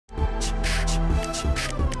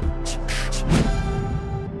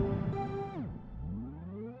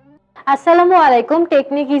আসসালামু আলাইকুম।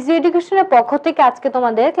 Technique easy এডুকেশনের পক্ষ থেকে আজকে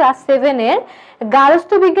তোমাদের ক্লাস 7 এর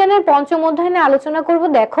গার্হস্থ্য বিজ্ঞানের পঞ্চম অধ্যায় নিয়ে আলোচনা করব।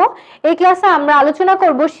 দেখো, এই ক্লাসে আমরা আলোচনা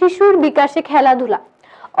করব শিশুর বিকাশে খেলাধুলা।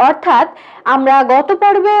 অর্থাৎ আমরা গত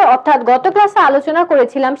ক্লাসে আলোচনা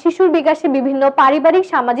করেছিলাম শিশুর বিকাশে বিভিন্ন পারিবারিক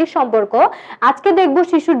সামাজিক সম্পর্ক। আজকে দেখব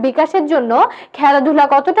শিশুর বিকাশের জন্য খেলাধুলা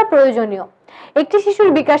কতটা প্রয়োজনীয়। একটি শিশুর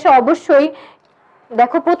বিকাশে অবশ্যই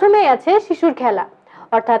দেখো প্রথমেই আছে শিশুর খেলা।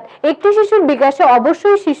 অর্থাৎ একটি শিশুর বিকাশে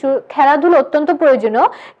অবশ্যই শিশুর খেলাধুলা অত্যন্ত প্রয়োজনীয়।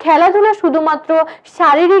 খেলাধুলা শুধুমাত্র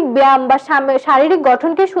শারীরিক ব্যায়াম বা শারীরিক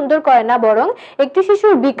গঠনকে সুন্দর করে না, বরং একটি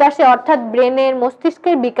শিশুর বিকাশে অর্থাৎ ব্রেনের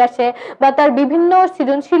মস্তিষ্কের বিকাশে বা তার বিভিন্ন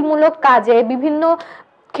সৃজনশীলমূলক কাজে বিভিন্ন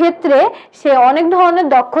ক্ষেত্রে সে অনেক ধরনের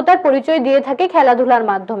দক্ষতার পরিচয় দিয়ে থাকে খেলাধুলার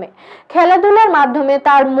মাধ্যমে। খেলাধুলার মাধ্যমে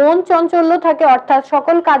তার মন চঞ্চল্য থাকে, অর্থাৎ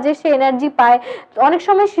সকল কাজে সে এনার্জি পায়। অনেক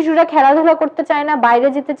সময় শিশুরা খেলাধুলা করতে চায় না, বাইরে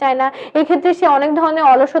যেতে চায় না, এই ক্ষেত্রে সে অনেক ধরনের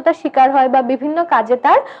অলসতার শিকার হয় বা বিভিন্ন কাজে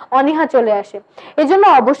তার অনীহা চলে আসে। এজন্য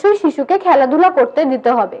অবশ্যই শিশুকে খেলাধুলা করতে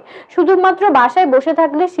দিতে হবে। শুধুমাত্র বাসায় বসে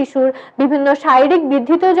থাকলে শিশুর বিভিন্ন শারীরিক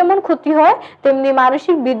বৃদ্ধিতেও যেমন ক্ষতি হয়, তেমনি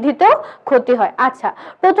মানসিক বৃদ্ধিতেও ক্ষতি হয়। আচ্ছা,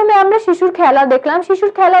 প্রথমে আমরা শিশুর খেলা দেখলাম।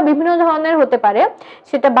 শিশুর খেলা বিভিন্ন ধরনের হতে পারে,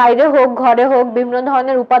 সেটা বাইরে হোক ঘরে হোক, বিভিন্ন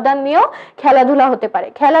ধরনের উপাদান নিয়েও খেলাধুলা হতে পারে।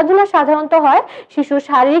 খেলাধুলা সাধারণত হয় শিশুর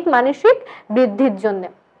শারীরিক মানসিক বৃদ্ধির জন্য,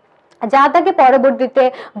 যা তাকে পরবর্তীতে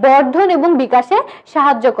বর্ধন এবং বিকাশে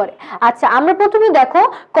সাহায্য করে। আচ্ছা, আমরা প্রথমে দেখো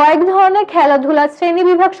কয়েক ধরনের খেলাধুলা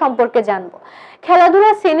শ্রেণীবিভাগ সম্পর্কে জানবো।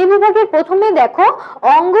 খেলাধুলা শ্রেণীবিভাগের প্রথমে দেখো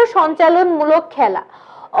অঙ্গ সঞ্চালনমূলক খেলা।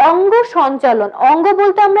 অঙ্গ সঞ্চালন, অঙ্গ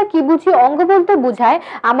বলতে আমরা কি বুঝি? অঙ্গ বলতে বোঝায়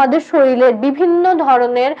আমাদের শরীরের বিভিন্ন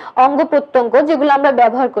ধরনের অঙ্গ প্রত্যঙ্গ যেগুলো আমরা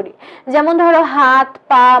ব্যবহার করি। যেমন ধরো হাত,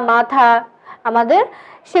 পা, মাথা, আমাদের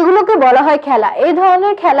সেগুলোকে বলা হয় খেলা। এই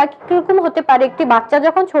ধরনের খেলা কিরকম হতে পারে? একটি বাচ্চা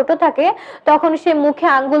যখন ছোট থাকে তখন সে মুখে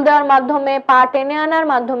আঙ্গুল দেওয়ার মাধ্যমে, পা টেনে আনার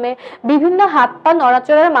মাধ্যমে, বিভিন্ন হাত পা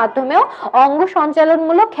নড়াচড়ার মাধ্যমেও অঙ্গ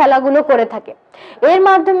সঞ্চালনমূলক খেলাগুলো করে থাকে। এর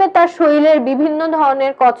মাধ্যমে তার শরীরের বিভিন্ন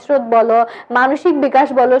ধরনের কসরত বলো, মানসিক বিকাশ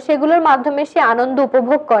বলো, সেগুলোর মাধ্যমে সে আনন্দ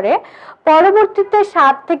উপভোগ করে। পরবর্তীতে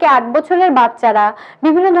 7 থেকে 8 বছরের বাচ্চারা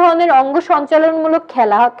বিভিন্ন ধরনের অঙ্গ সঞ্চালনমূলক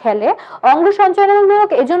খেলা খেলে। অঙ্গ সঞ্চালনমূলক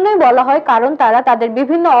এজন্যই বলা হয় কারণ তারা তাদের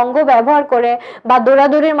বিভিন্ন অঙ্গ ব্যবহার করে বা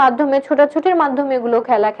দৌড়াদৌড়ির মাধ্যমে, ছোটাছুটির মাধ্যমে এগুলো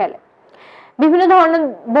খেলা খেলে। বিভিন্ন ধরনের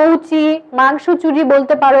বউচি, মাংস চুরি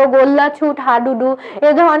বলতে পারো, গোল্লা ছুট, হাডুডু,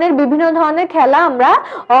 এ ধরনের বিভিন্ন ধরনের খেলা আমরা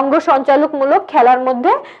অঙ্গ সঞ্চালনমূলক খেলার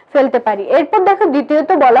মধ্যে ফেলতে পারি। এরপর দেখো দ্বিতীয়ত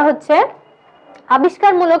বলা হচ্ছে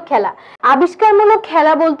আবিষ্কারমূলক খেলা। আবিষ্কারমূলক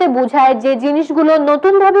খেলা বলতে বোঝায় যে জিনিসগুলো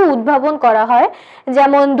নতুন ভাবে উদ্ভাবন করা হয়।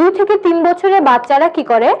 যেমন 2 থেকে 3 বছরের বাচ্চারা কি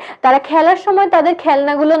করে, তারা খেলার সময় তাদের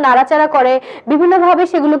খেলনাগুলো নাড়াচাড়া করে, বিভিন্ন ভাবে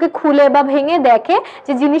সেগুলোকে খুলে বা ভেঙে দেখে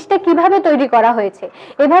যে জিনিসটা কিভাবে তৈরি করা হয়েছে।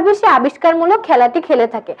 এভাবে সে আবিষ্কারমূলক খেলাটি খেলে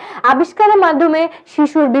থাকে। আবিষ্কারের মাধ্যমে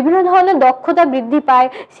শিশুর বিভিন্ন ধরনের দক্ষতা বৃদ্ধি পায়,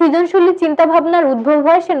 সৃজনশীল চিন্তা ভাবনার উদ্ভব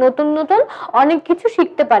হয়, সে নতুন নতুন অনেক কিছু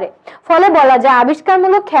শিখতে পারে। ফলে বলা যায়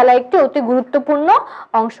আবিষ্কারমূলক খেলা একটি অতি গুরুত্বপূর্ণ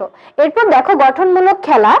অংশ। এরপর দেখো গঠনমূলক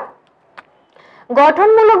খেলা।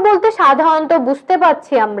 গঠনমূলক বলতে সাধারণত বুঝতে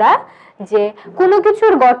পারছি আমরা যে কোনো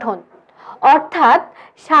কিছুর গঠন, অর্থাৎ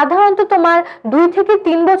সাধারণত তোমার 2 থেকে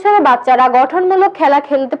 3 বছরের বাচ্চারা গঠনমূলক খেলা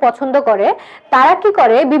খেলতে পছন্দ করে। তারা কি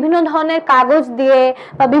করে, বিভিন্ন ধরনের কাগজ দিয়ে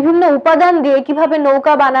বা বিভিন্ন উপাদান দিয়ে কিভাবে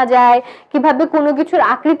নৌকা বানা যায়, কিভাবে কোনো কিছুর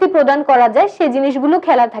আকৃতি প্রদান করা যায়, সেই জিনিসগুলো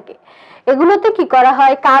খেলা থাকে। এগুলোতে কি করা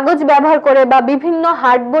হয়, কাগজ ব্যবহার করে বা বিভিন্ন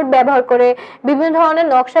হার্ডবোর্ড ব্যবহার করে, বিভিন্ন ধরনের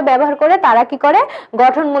নকশা ব্যবহার করে তারা কি করে,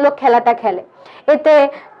 গঠনমূলক খেলাটা খেলে। এতে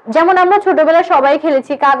যেমন আমরা ছোটবেলায় সবাই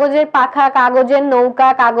খেলেছি, কাগজের পাখা, কাগজের নৌকা,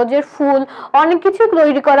 কাগজের ফুল, অনেক কিছু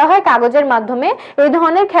তৈরি করা হয় কাগজের মাধ্যমে। এই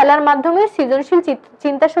ধরনের খেলার মাধ্যমে সৃজনশীল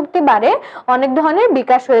চিন্তা শক্তি বাড়ে, অনেক ধরনের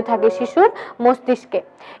বিকাশ হয়ে থাকে শিশুর মস্তিষ্কে।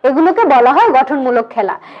 এগুলোকে বলা হয় গঠনমূলক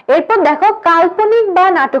খেলা। এরপর দেখো কাল্পনিক বা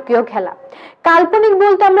নাটকীয় খেলা। কাল্পনিক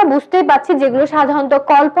বলতে আমরা বুঝতেই পারছি যেগুলো সাধারণত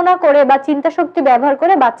কল্পনা করে বা চিন্তা শক্তি ব্যবহার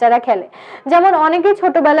করে বাচ্চারা খেলে। যেমন অনেকেই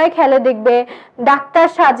ছোটবেলায় খেলে, দেখবে ডাক্তার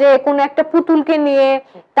সাজে, কোনো একটা পুতুলকে নিয়ে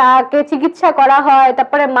তাকে চিকিৎসা করা হয়,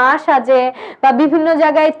 তারপরে মা সাজে বা বিভিন্ন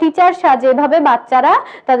জায়গায় টিচার সাজে। এভাবে বাচ্চারা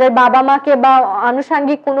তাদের বাবা মাকে বা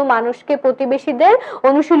আনুষঙ্গিক কোনো মানুষকে, প্রতিবেশীদের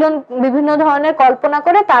অনুশীলন বিভিন্ন ধরনের কল্পনা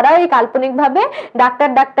করে তারা এই কাল্পনিক ভাবে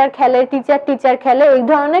ডাক্তার খেলে, টিচার খেলে। এই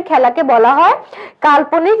ধরনের খেলাকে বলা হয়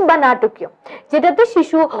কাল্পনিক বা নাটকীয়, যেটাতে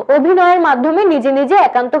শিশু অভিনয়ের মাধ্যমে নিজে নিজে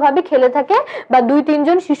একান্তভাবে খেলে থাকে বা 2-3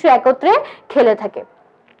 জন শিশু একত্রে খেলে থাকে।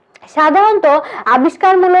 সাধারণত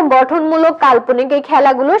আবিষ্কারমূলক, গঠনমূলক, কাল্পনিক এই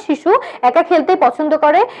খেলাগুলো শিশু একা খেলতে পছন্দ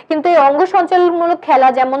করে, কিন্তু এই অঙ্গ সঞ্চালনমূলক খেলা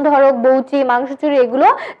যেমন ধরো বউচি, মাংস চুরি, এগুলো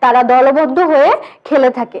তারা দলবদ্ধ হয়ে খেলে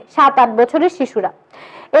থাকে 7-8 বছরের শিশুরা।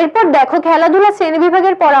 এরপর দেখো খেলাধুলা শ্রেণী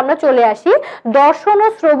বিভাগের পর আমরা চলে আসি দর্শন ও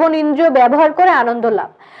শ্রবণ ইন্দ্রিয় ব্যবহার করে আনন্দ লাভ।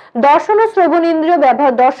 দর্শন ও শ্রবণ ইন্দ্রিয়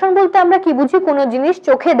ব্যবহার, দর্শন বলতে আমরা কি বুঝি? কোনো জিনিস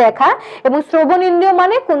চোখে দেখা, এবং শ্রবণ ইন্দ্রিয়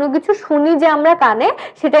মানে কোনো কিছু শুনি যে আমরা কানে,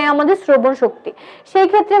 সেটাই আমাদের শ্রবণ শক্তি। সেই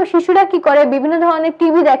ক্ষেত্রে শিশুরা কি করে? বিভিন্ন ধরনের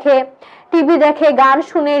টিভি দেখে, গান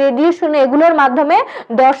শুনে, রেডিও শুনে, এগুলোর মাধ্যমে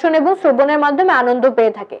দর্শন এবং শ্রবণের মাধ্যমে আনন্দ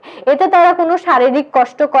পেয়ে থাকে। এতে তারা কোনো শারীরিক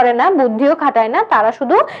কষ্ট করে না, বুদ্ধিও খাটায় না, তারা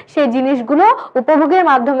শুধু সেই জিনিসগুলো উপভোগের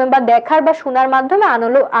মাধ্যমে বা দেখার বা শোনার মাধ্যমে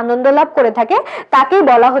আনন্দ লাভ করে থাকে। তাকেই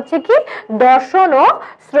বলা হচ্ছে কি? দর্শন ও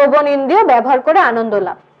শ্রবণ ইন্দ্রিয় ব্যবহার করে আনন্দ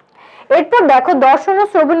লাভ। এরপর দেখো দর্শন ও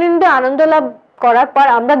শ্রবণ ইন্দ্রিয় আনন্দ লাভ করার পর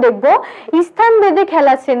আমরা দেখব স্থান ভেদে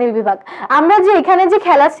খেলার শ্রেণী বিভাগ। আমরা যে এখানে যে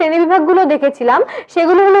খেলার শ্রেণী বিভাগগুলো দেখেছিলাম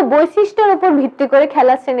সেগুলো হলো বৈশিষ্ট্যের উপর ভিত্তি করে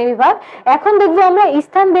খেলার শ্রেণী বিভাগ। এখন দেখব আমরা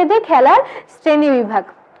স্থান ভেদে খেলার শ্রেণী বিভাগ।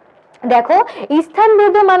 দেখো স্থান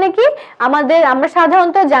ভেদে মানে কি? আমরা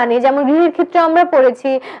সাধারণত জানি, যেমন গৃহের ক্ষেত্রে আমরা পড়েছি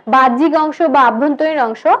বাহ্যিক অংশ বা আভ্যন্তরীণ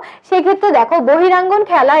অংশ। সেই ক্ষেত্রে দেখো বহিরাঙ্গন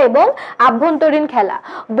খেলা এবং আভ্যন্তরীণ খেলা।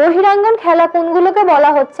 বহিরাঙ্গন খেলা কোনগুলোকে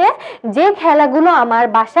বলা হচ্ছে? যে খেলাগুলো আমার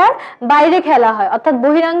বাসার বাইরে খেলা হয়, অর্থাৎ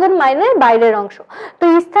বহিরাঙ্গন মানে বাইরের অংশ। তো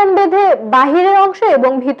স্থান ভেদে বাহিরের অংশ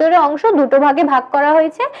এবং ভিতরের অংশ দুটো ভাগে ভাগ করা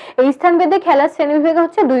হয়েছে। এই স্থান ভেদে খেলার শ্রেণী বিভাগ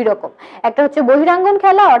হচ্ছে দুই রকম। একটা হচ্ছে বহিরাঙ্গন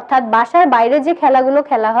খেলা, অর্থাৎ বাসার বাইরে যে খেলাগুলো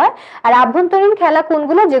খেলা হয়, আর আভ্যন্তরীণ খেলা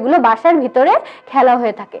কোনগুলো? যেগুলো বাসার ভিতরে খেলা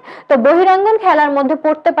হয়ে থাকে। তো বহিরাঙ্গন খেলার মধ্যে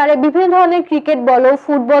পড়তে পারে বিভিন্ন ধরনের ক্রিকেট বলো,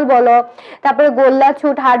 ফুটবল বলো, তারপরে গোল্লা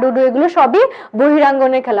ছুট, হাডুডু, এগুলো সবই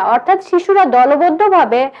বহিরাঙ্গনের খেলা। অর্থাৎ শিশুরা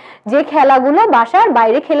দলবদ্ধভাবে যে খেলাগুলো বাসার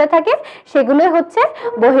বাইরে খেলে থাকে সেগুলোই হচ্ছে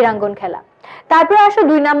বহিরাঙ্গন খেলা। তারপরে আসো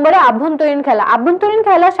 2 নম্বরে আভ্যন্তরীণ খেলা। আভ্যন্তরীণ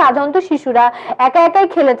খেলা সাধারণত শিশুরা একা একাই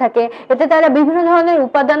খেলে থাকে। এতে তারা বিভিন্ন ধরনের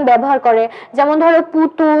উপাদান ব্যবহার করে, যেমন ধরো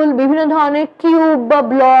পুতুল, বিভিন্ন ধরনের কিউব বা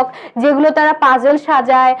ব্লক, যেগুলো তারা পাজল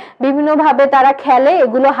সাজায়, বিভিন্ন ভাবে তারা খেলে।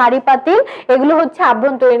 এগুলো হাড়ি পাতিল, এগুলো হচ্ছে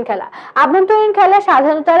আভ্যন্তরীণ খেলা। আভ্যন্তরীণ খেলা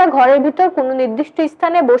সাধারণত তারা ঘরের ভিতর কোনো নির্দিষ্ট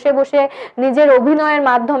স্থানে বসে বসে নিজের অভিনয়ের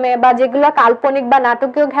মাধ্যমে, বা যেগুলো কাল্পনিক বা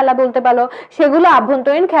নাটকীয় খেলা বলতে পারো, সেগুলো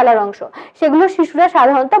আভ্যন্তরীণ খেলার অংশ। সেগুলো শিশুরা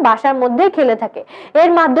সাধারণত বাসার মধ্যেই খেলে থাকে।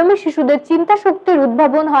 এর মাধ্যমে শিশুদের চিন্তা শক্তির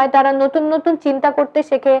উদ্ভাবন হয়, তারা নতুন নতুন চিন্তা করতে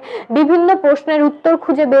শেখে, বিভিন্ন প্রশ্নের উত্তর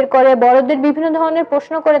খুঁজে বের করে, বড়দের বিভিন্ন ধরনের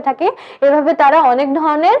প্রশ্ন করে থাকে। এভাবে তারা অনেক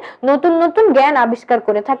ধরনের নতুন নতুন জ্ঞান আবিষ্কার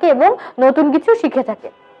করে থাকে এবং নতুন কিছু শিখে থাকে।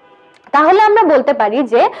 তাহলে আমরা বলতে পারি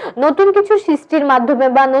যে নতুন কিছু সৃষ্টির মাধ্যমে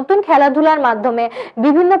বা নতুন খেলাধুলার মাধ্যমে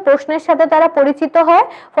বিভিন্ন প্রশ্নের সাথে তারা পরিচিত হয়,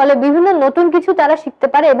 ফলে বিভিন্ন নতুন কিছু তারা শিখতে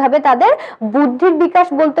পারে। এভাবে তাদের বুদ্ধির বিকাশ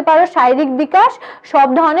বলতে পারো, শারীরিক বিকাশ, সব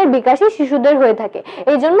ধরনের বিকাশই শিশুদের হয়ে থাকে।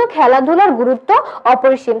 এই জন্য খেলাধুলার গুরুত্ব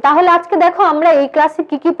অপরিসীম। তাহলে আজকে দেখো আমরা এই ক্লাসে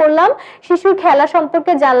কি কি পড়লাম? শিশুর খেলা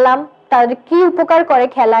সম্পর্কে জানলাম, তাদের কি উপকার করে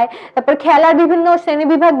খেলায়। তারপর খেলার বিভিন্ন শ্রেণী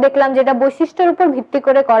বিভাগ দেখলাম, যেটা বৈশিষ্ট্যের উপর ভিত্তি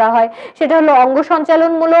করে করা হয়। সেটা হলো অঙ্গ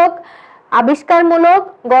সঞ্চালনমূলক, আবিষ্কারমূলক,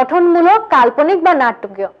 গঠনমূলক, কাল্পনিক বা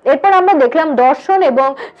নাটকীয়। এরপর আমরা দেখলাম দর্শন এবং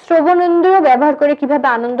শ্রবণেন্দ্রিয় ব্যবহার করে কিভাবে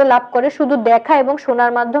আনন্দ লাভ করে শুধু দেখা এবং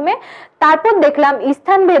শোনার মাধ্যমে। তারপর দেখলাম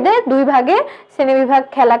স্থান ভেদে 2 ভাগে শ্রেণীবিভাগ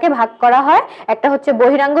খেলাকে ভাগ করা হয়। একটা হচ্ছে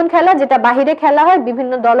বহিরাঙ্গন খেলা, যেটা বাহিরে খেলা হয়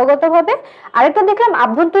বিভিন্ন দলগতভাবে। আরেকটা দেখলাম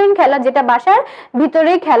আভ্যন্তরীণ খেলা, যেটা বাসার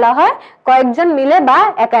ভিতরেই খেলা হয় কয়েকজন মিলে বা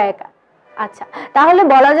একা একা। আচ্ছা, তাহলে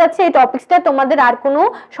বলা যাচ্ছে এই টপিকসটা তোমাদের আর কোনো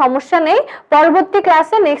সমস্যা নেই। পরবর্তী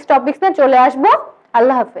ক্লাসে নেক্সট টপিকস নিয়ে চলে আসবো।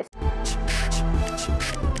 আল্লাহ হাফেজ।